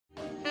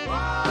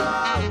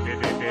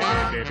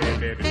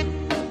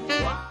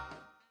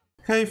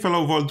Hey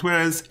fellow Vault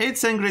Wearers,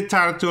 it's Angry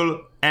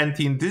Turtle, and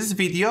in this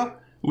video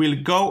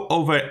we'll go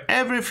over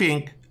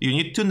everything you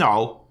need to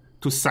know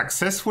to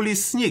successfully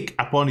sneak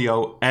upon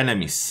your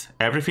enemies.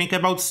 Everything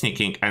about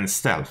sneaking and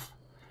stealth.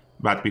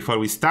 But before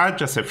we start,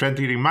 just a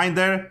friendly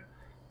reminder,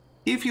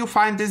 if you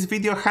find this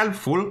video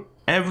helpful,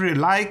 every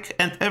like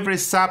and every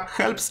sub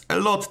helps a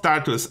lot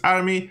Turtle's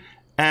army,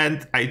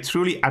 and I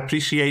truly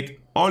appreciate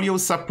all your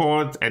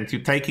support and you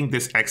taking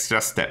this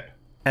extra step.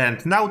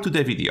 And now to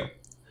the video.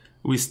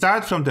 We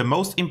start from the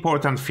most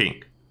important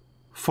thing.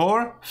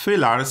 4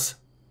 pillars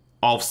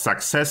of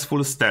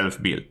successful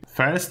stealth build.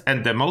 First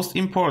and the most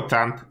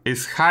important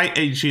is high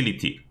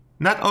agility.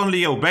 Not only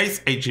your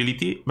base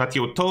agility, but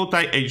your total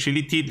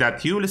agility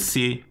that you'll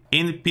see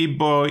in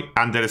Pip-Boy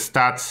under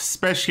stats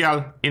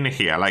special in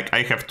here, like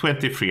I have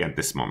 23 at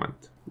this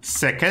moment.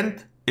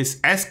 Second is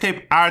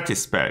escape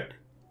artist perk.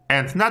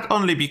 And not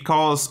only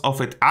because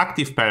of its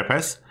active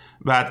purpose,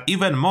 but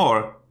even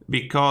more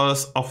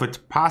because of its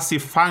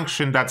passive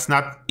function that's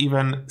not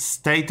even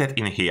stated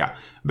in here.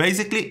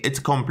 Basically,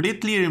 it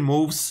completely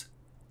removes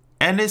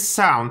any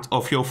sound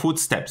of your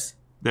footsteps.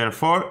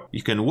 Therefore,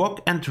 you can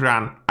walk and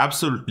run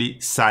absolutely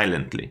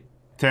silently.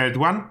 Third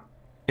one,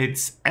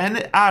 it's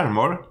any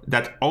armor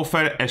that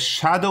offers a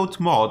shadowed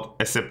mode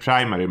as a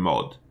primary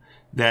mode.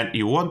 Then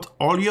you want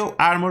all your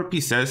armor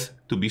pieces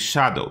to be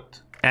shadowed.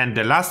 And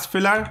the last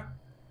pillar,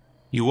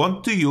 you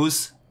want to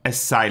use a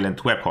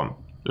silent weapon,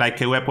 like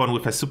a weapon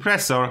with a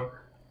suppressor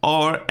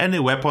or any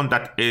weapon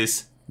that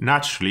is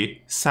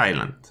naturally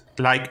silent,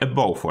 like a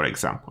bow for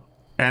example.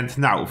 And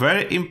now,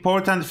 very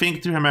important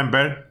thing to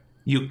remember,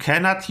 you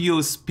cannot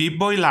use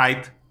Pip-Boy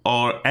light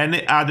or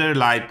any other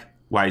light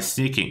while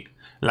sneaking.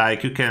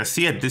 Like you can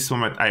see at this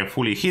moment I am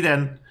fully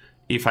hidden.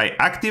 If I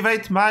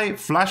activate my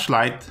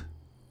flashlight,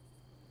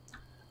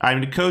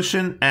 I'm in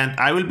caution and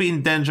I will be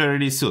in danger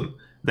really soon.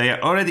 They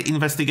are already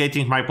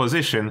investigating my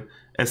position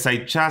as I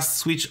just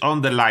switch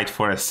on the light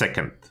for a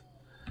second.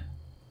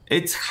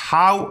 It's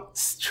how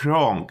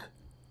strong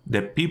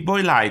the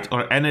Pip-Boy light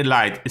or any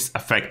light is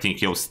affecting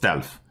your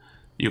stealth.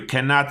 You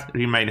cannot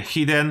remain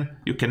hidden,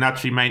 you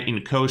cannot remain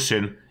in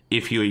caution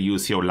if you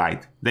use your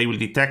light. They will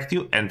detect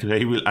you and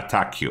they will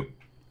attack you.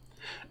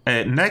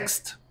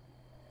 Next,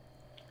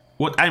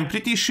 what I'm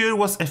pretty sure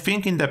was a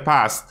thing in the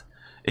past,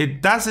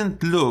 it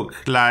doesn't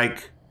look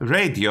like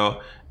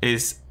radio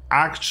is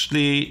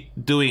actually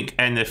doing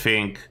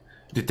anything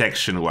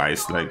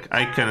detection-wise. Like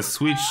I can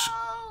switch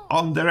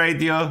on the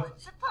radio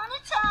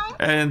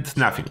and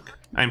nothing.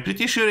 I'm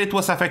pretty sure it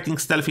was affecting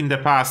stealth in the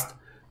past.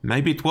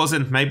 Maybe it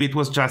wasn't, maybe it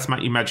was just my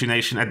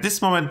imagination. At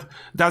this moment,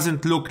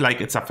 doesn't look like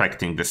it's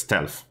affecting the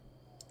stealth.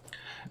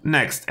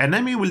 Next,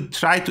 enemy will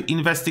try to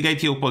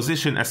investigate your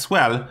position as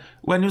well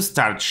when you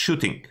start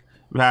shooting.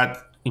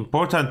 But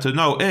important to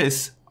know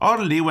is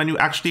only when you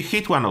actually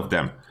hit one of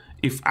them.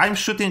 If I'm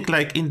shooting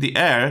like in the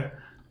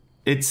air,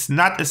 it's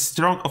not as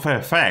strong of an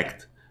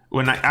effect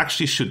when I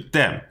actually shoot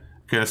them.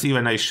 Because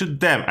when I shoot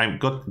them, I'm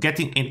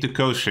getting into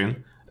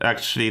caution.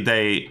 Actually,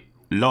 they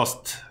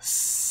lost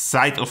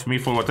sight of me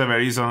for whatever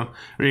reason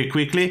really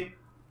quickly.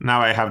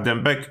 Now I have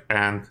them back,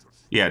 and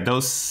yeah,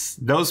 those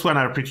one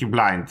are pretty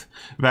blind.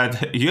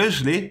 But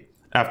usually,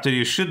 after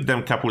you shoot them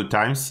a couple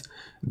times,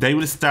 they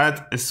will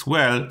start as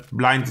well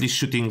blindly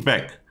shooting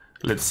back.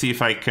 Let's see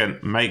if I can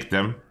make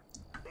them.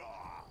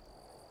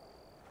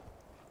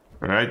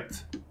 Right.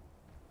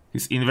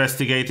 He's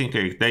investigating.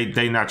 Okay,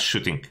 they not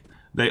shooting.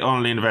 They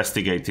only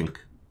investigating.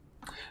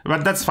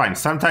 But that's fine.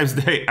 Sometimes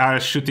they are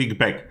shooting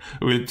back.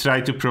 We'll try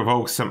to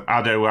provoke some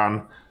other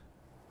one.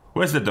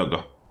 Where's the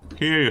doggo?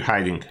 Here you're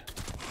hiding.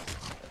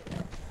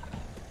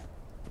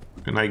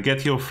 Can I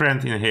get your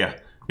friend in here?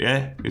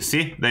 Yeah, you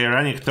see? They are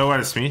running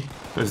towards me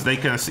because they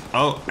can see.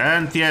 Oh,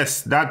 and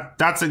yes,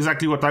 that's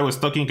exactly what I was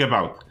talking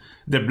about.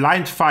 The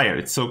blind fire.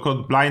 It's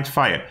so-called blind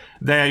fire.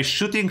 They are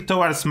shooting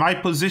towards my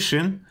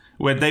position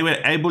where they were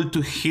able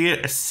to hear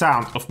a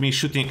sound of me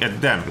shooting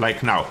at them,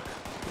 like now.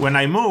 When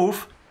I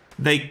move,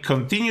 they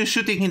continue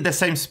shooting in the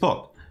same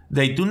spot.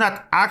 They do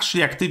not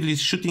actually actively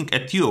shooting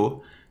at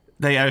you.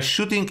 They are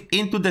shooting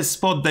into the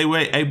spot they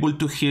were able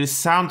to hear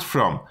sound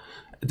from.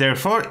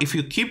 Therefore, if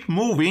you keep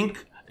moving,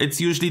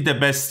 it's usually the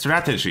best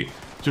strategy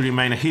to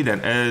remain hidden,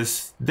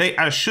 as they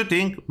are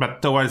shooting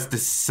but towards the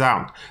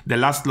sound. The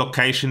last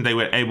location they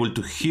were able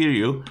to hear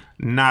you,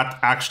 not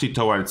actually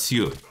towards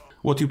you.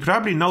 What you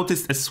probably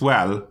noticed as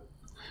well,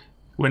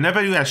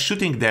 whenever you are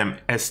shooting them,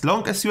 as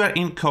long as you are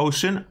in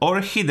caution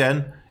or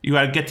hidden, you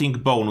are getting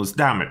bonus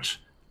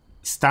damage.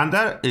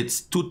 Standard,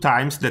 it's 2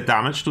 times the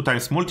damage, 2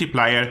 times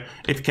multiplier.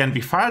 It can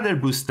be further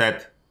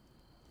boosted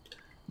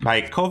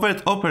by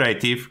covert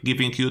operative,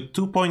 giving you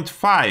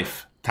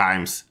 2.5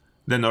 times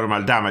the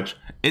normal damage.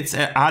 It's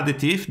an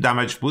additive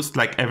damage boost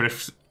like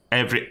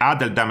every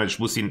other damage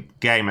boost in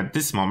game at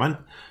this moment.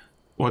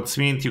 What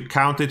means you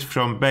count it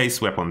from base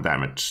weapon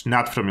damage,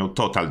 not from your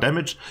total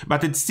damage,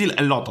 but it's still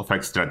a lot of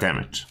extra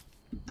damage.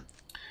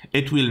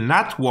 It will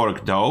not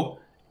work though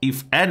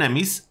if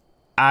enemies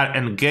are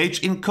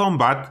engaged in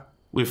combat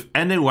with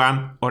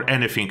anyone or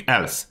anything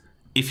else.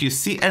 If you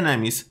see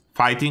enemies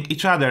fighting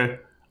each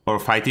other or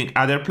fighting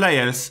other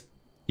players,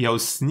 your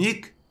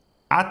sneak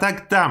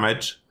attack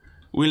damage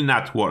will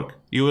not work.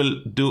 You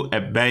will do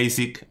a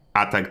basic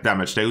attack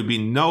damage. There will be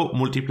no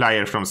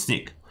multiplier from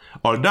sneak.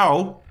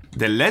 Although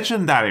the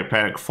legendary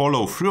perk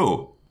follow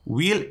through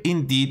will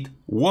indeed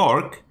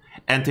work,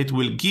 and it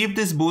will give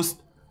this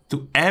boost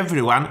to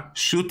everyone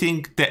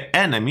shooting the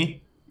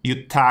enemy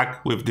you tag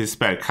with this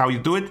perk. How you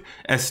do it?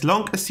 As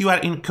long as you are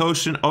in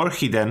caution or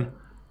hidden,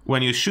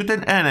 when you shoot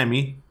an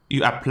enemy,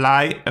 you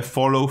apply a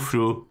follow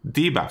through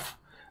debuff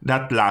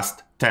that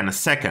lasts 10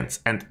 seconds,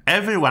 and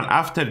everyone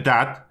after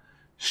that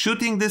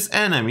shooting this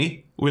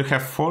enemy will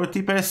have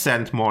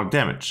 40% more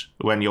damage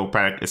when your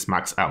perk is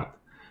maxed out.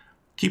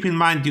 Keep in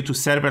mind, due to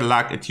server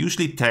lag, it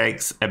usually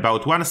takes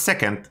about 1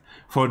 second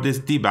for this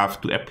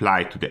debuff to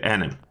apply to the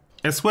enemy.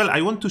 As well,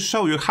 I want to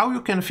show you how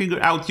you can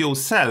figure out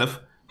yourself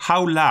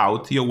how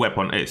loud your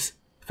weapon is.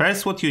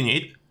 First, what you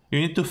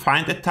need to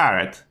find a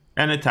turret,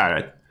 any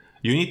turret.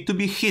 You need to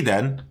be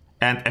hidden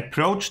and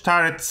approach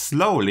turret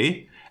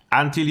slowly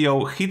until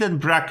your hidden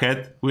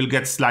bracket will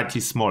get slightly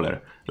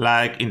smaller.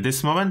 Like in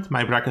this moment,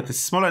 my bracket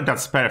is smaller,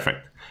 that's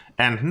perfect.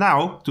 And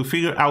now, to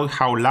figure out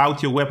how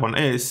loud your weapon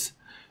is,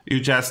 you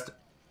just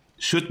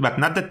shoot but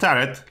not the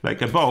turret,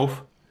 like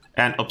above,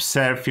 and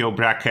observe your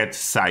bracket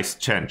size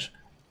change.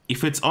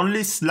 If it's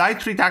only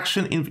slight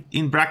reduction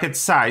in bracket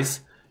size,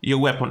 your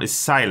weapon is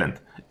silent.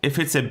 If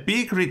it's a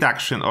big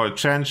reduction or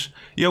change,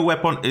 your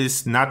weapon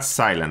is not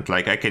silent.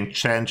 Like I can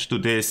change to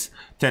this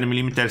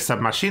 10mm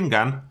submachine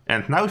gun,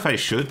 and now if I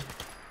shoot,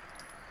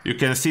 you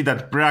can see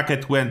that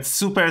bracket went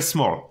super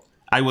small.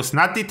 I was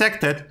not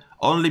detected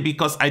only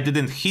because I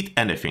didn't hit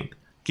anything.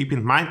 Keep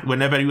in mind,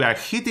 whenever you are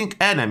hitting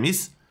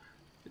enemies,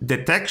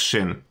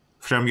 detection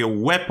from your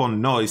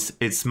weapon noise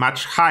is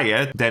much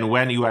higher than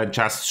when you are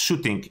just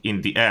shooting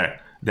in the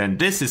air. Then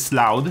this is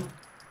loud, you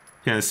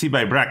can see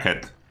by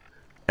bracket.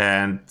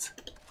 And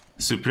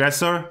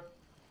suppressor,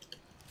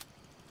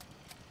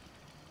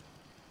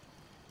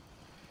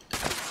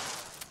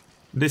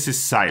 this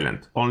is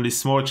silent, only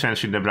small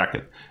change in the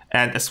bracket.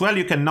 And as well,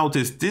 you can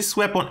notice this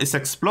weapon is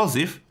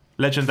explosive,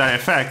 legendary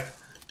effect,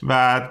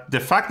 but the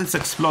fact it's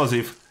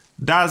explosive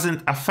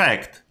doesn't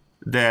affect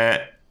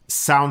the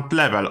sound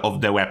level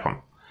of the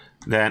weapon.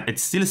 Then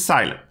it's still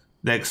silent.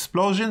 The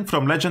explosion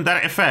from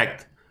legendary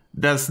effect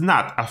does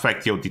not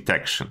affect your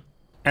detection.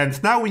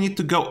 And now we need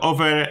to go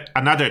over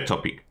another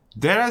topic.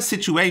 There are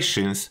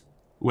situations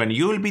when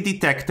you will be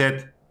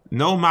detected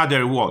no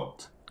matter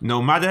what.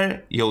 No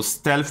matter your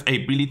stealth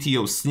ability,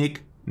 your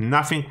sneak,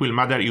 nothing will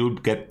matter, you will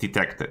get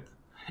detected.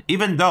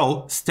 Even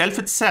though stealth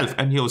itself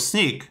and your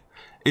sneak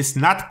is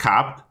not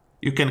capped,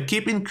 you can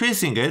keep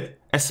increasing it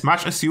as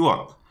much as you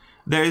want.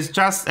 There is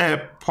just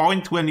a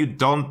point when you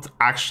don't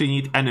actually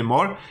need any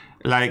more.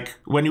 Like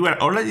when you are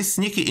already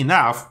sneaky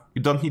enough,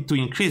 you don't need to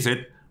increase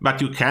it,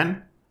 but you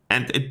can.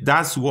 And it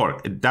does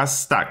work, it does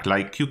stack.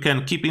 Like you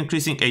can keep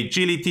increasing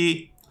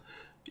agility,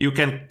 you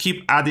can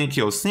keep adding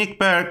your sneak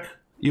perk,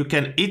 you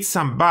can eat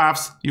some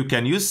buffs, you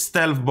can use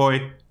stealth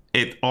boy,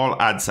 it all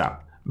adds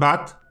up.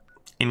 But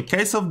in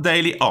case of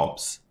daily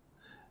ops,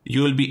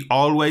 you will be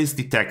always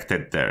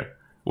detected there.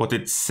 What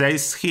it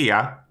says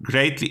here,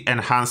 greatly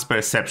enhanced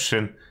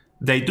perception,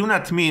 they do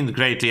not mean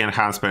greatly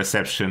enhanced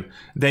perception,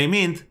 they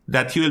mean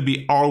that you will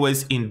be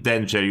always in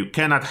danger, you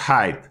cannot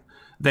hide.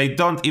 They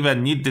don't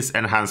even need this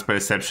enhanced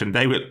perception.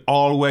 They will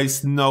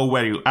always know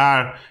where you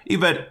are,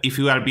 even if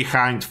you are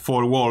behind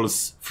 4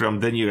 walls from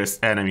the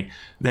nearest enemy.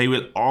 They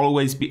will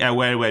always be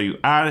aware where you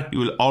are. You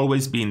will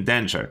always be in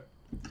danger.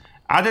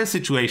 Other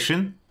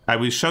situation, I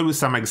will show you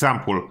some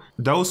example.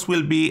 Those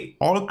will be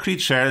all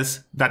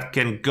creatures that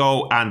can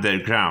go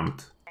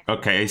underground.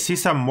 Okay, I see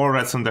some more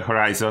rats on the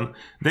horizon.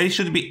 They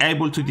should be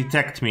able to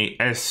detect me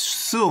as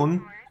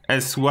soon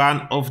as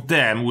one of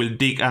them will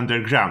dig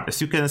underground. As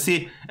you can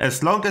see,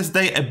 as long as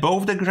they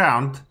above the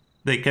ground,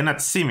 they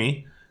cannot see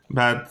me,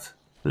 but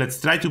let's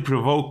try to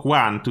provoke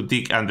one to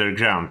dig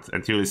underground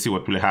and you will see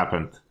what will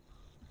happen.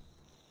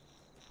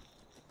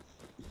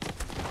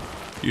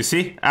 You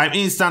see, I'm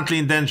instantly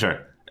in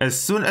danger.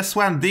 As soon as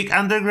one dig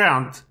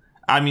underground,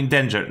 I'm in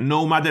danger,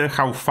 no matter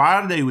how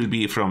far they will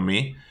be from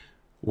me,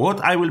 what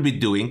I will be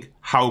doing,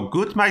 how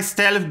good my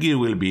stealth gear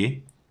will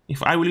be,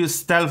 if I will use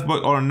stealth boy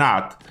or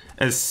not.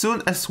 As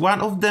soon as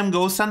one of them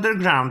goes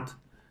underground,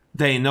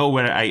 they know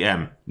where I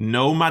am,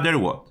 no matter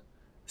what.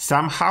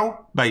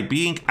 Somehow, by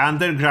being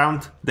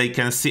underground, they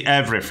can see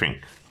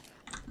everything.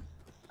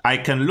 I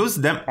can lose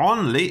them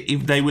only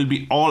if they will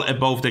be all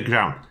above the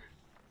ground.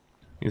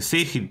 You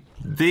see, he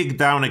dig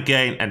down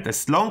again, and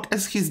as long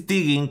as he's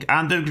digging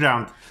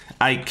underground,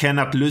 I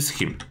cannot lose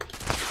him.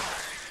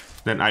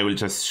 Then I will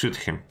just shoot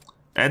him.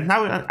 And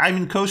now I'm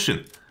in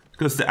caution,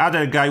 because the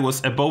other guy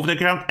was above the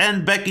ground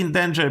and back in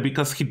danger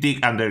because he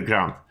dig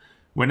underground.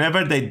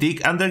 Whenever they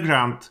dig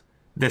underground,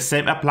 the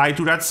same apply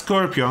to rat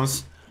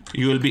scorpions,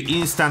 you will be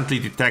instantly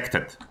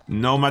detected,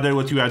 no matter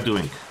what you are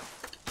doing.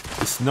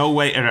 There's no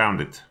way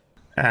around it.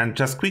 And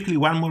just quickly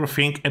one more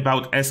thing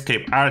about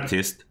escape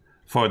artist.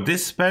 For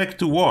this perk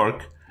to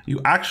work,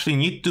 you actually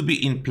need to be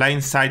in plain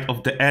sight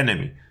of the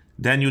enemy.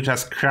 Then you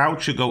just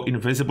crouch, you go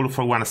invisible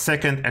for 1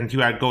 second and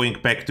you are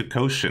going back to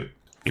caution.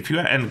 If you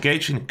are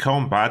engaged in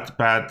combat,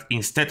 but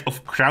instead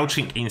of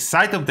crouching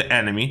inside of the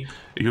enemy,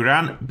 you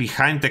run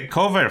behind the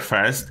cover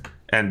first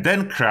and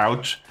then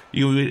crouch,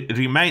 you will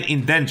remain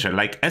in danger.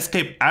 Like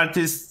Escape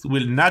Artist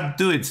will not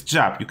do its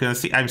job. You can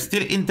see I'm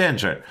still in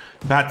danger.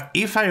 But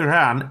if I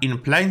run in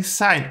plain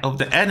sight of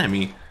the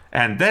enemy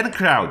and then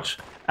crouch,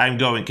 I'm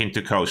going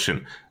into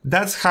caution.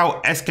 That's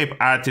how Escape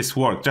Artists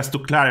work, just to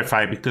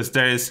clarify, because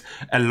there is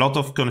a lot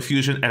of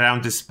confusion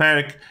around this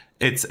perk.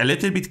 It's a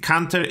little bit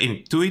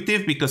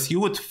counterintuitive because you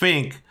would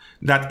think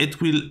that it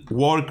will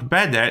work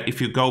better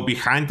if you go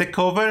behind the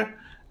cover,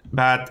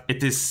 but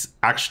it is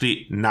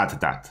actually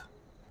not that.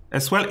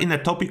 As well, in the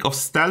topic of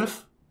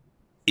stealth,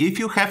 if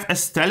you have a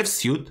stealth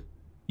suit,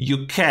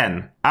 you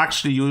can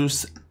actually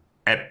use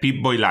a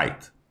Pip-Boy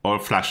light or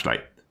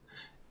flashlight.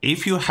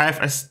 If you have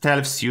a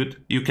stealth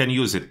suit, you can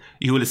use it.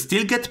 You will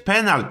still get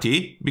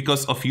penalty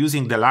because of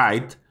using the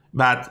light,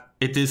 but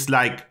it is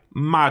like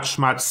much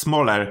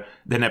smaller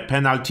than a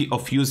penalty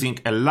of using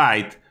a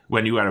light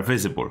when you are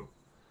visible.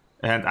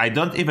 And I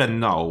don't even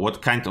know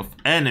what kind of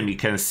enemy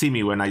can see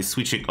me when I'm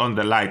switching on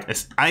the light,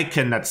 as I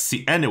cannot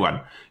see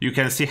anyone. You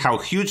can see how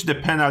huge the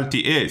penalty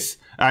is.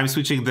 I'm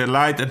switching the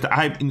light and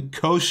I'm in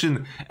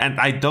caution and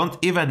I don't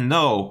even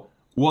know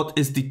what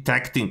is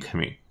detecting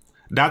me.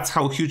 That's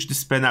how huge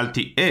this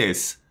penalty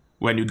is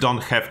when you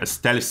don't have a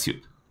stealth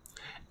suit.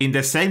 In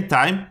the same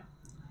time,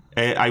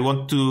 I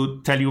want to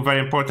tell you a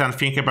very important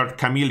thing about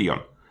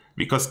Chameleon.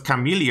 Because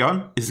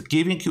Chameleon is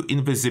giving you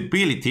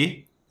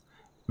invisibility,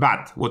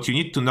 but what you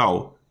need to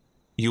know,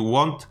 you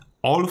want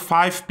all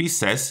 5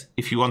 pieces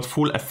if you want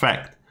full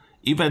effect.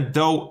 Even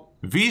though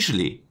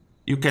visually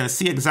you can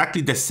see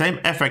exactly the same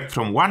effect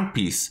from 1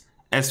 piece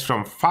as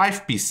from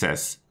 5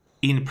 pieces,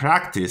 in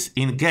practice,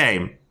 in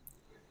game,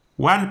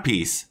 1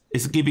 piece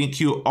is giving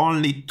you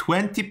only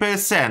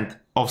 20%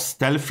 of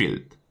stealth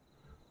field.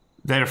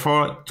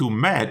 Therefore, to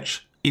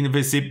match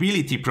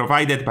invisibility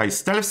provided by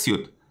stealth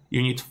suit,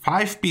 you need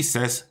 5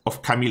 pieces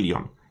of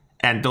Chameleon.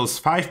 And those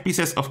 5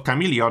 pieces of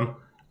Chameleon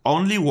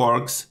only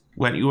works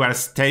when you are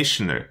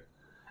stationary.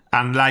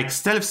 Unlike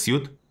stealth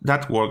suit,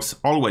 that works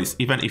always,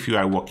 even if you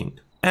are walking.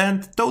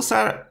 And those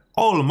are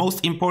all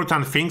most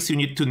important things you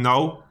need to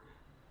know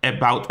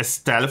about a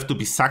stealth to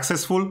be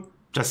successful.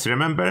 Just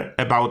remember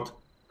about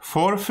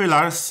 4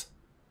 fillers: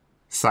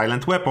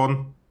 silent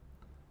weapon,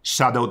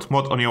 shadowed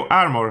mod on your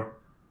armor,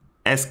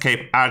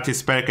 escape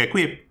artist perk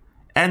equip,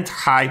 and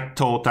high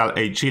total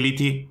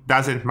agility.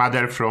 Doesn't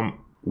matter from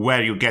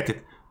where you get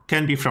it.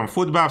 Can be from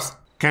foot buffs,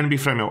 can be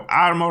from your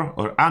armor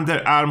or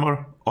under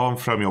armor, or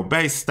from your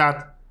base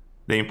stat.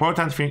 The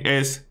important thing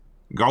is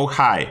go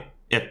high,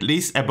 at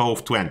least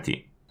above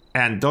 20.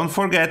 And don't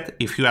forget,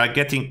 if you are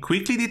getting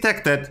quickly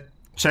detected,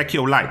 check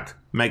your light.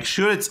 Make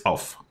sure it's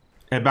off.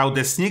 About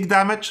the sneak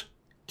damage,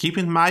 keep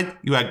in mind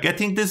you are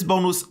getting this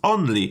bonus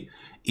only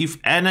if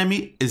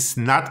enemy is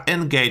not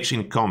engaged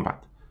in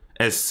combat.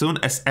 As soon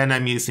as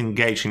enemy is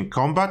engaged in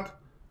combat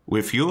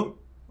with you,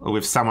 or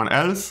with someone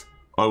else,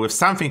 or with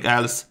something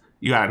else,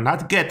 you are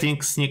not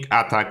getting sneak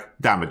attack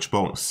damage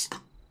bonus.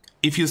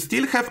 If you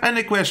still have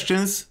any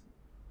questions,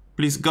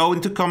 please go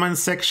into comment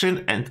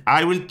section and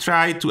I will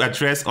try to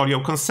address all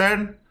your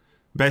concern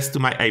best to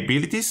my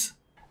abilities.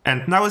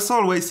 And now, as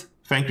always,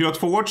 thank you all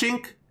for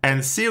watching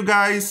and see you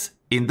guys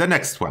in the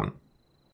next one.